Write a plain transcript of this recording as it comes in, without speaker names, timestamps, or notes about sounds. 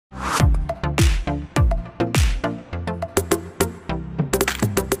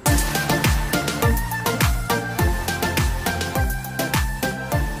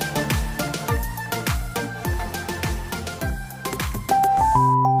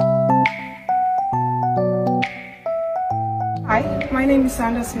My name is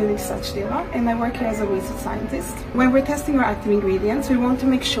Sandra Sachdeva and I work here as a research scientist. When we're testing our active ingredients, we want to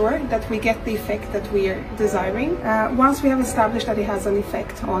make sure that we get the effect that we are desiring. Once we have established that it has an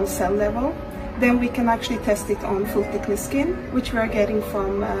effect on cell level, then we can actually test it on full thickness skin, which we are getting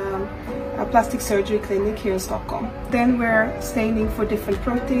from a plastic surgery clinic here in Stockholm. Then we're staining for different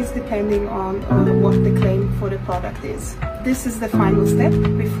proteins depending on what the claim for the product is. This is the final step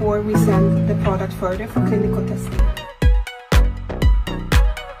before we send the product further for clinical testing.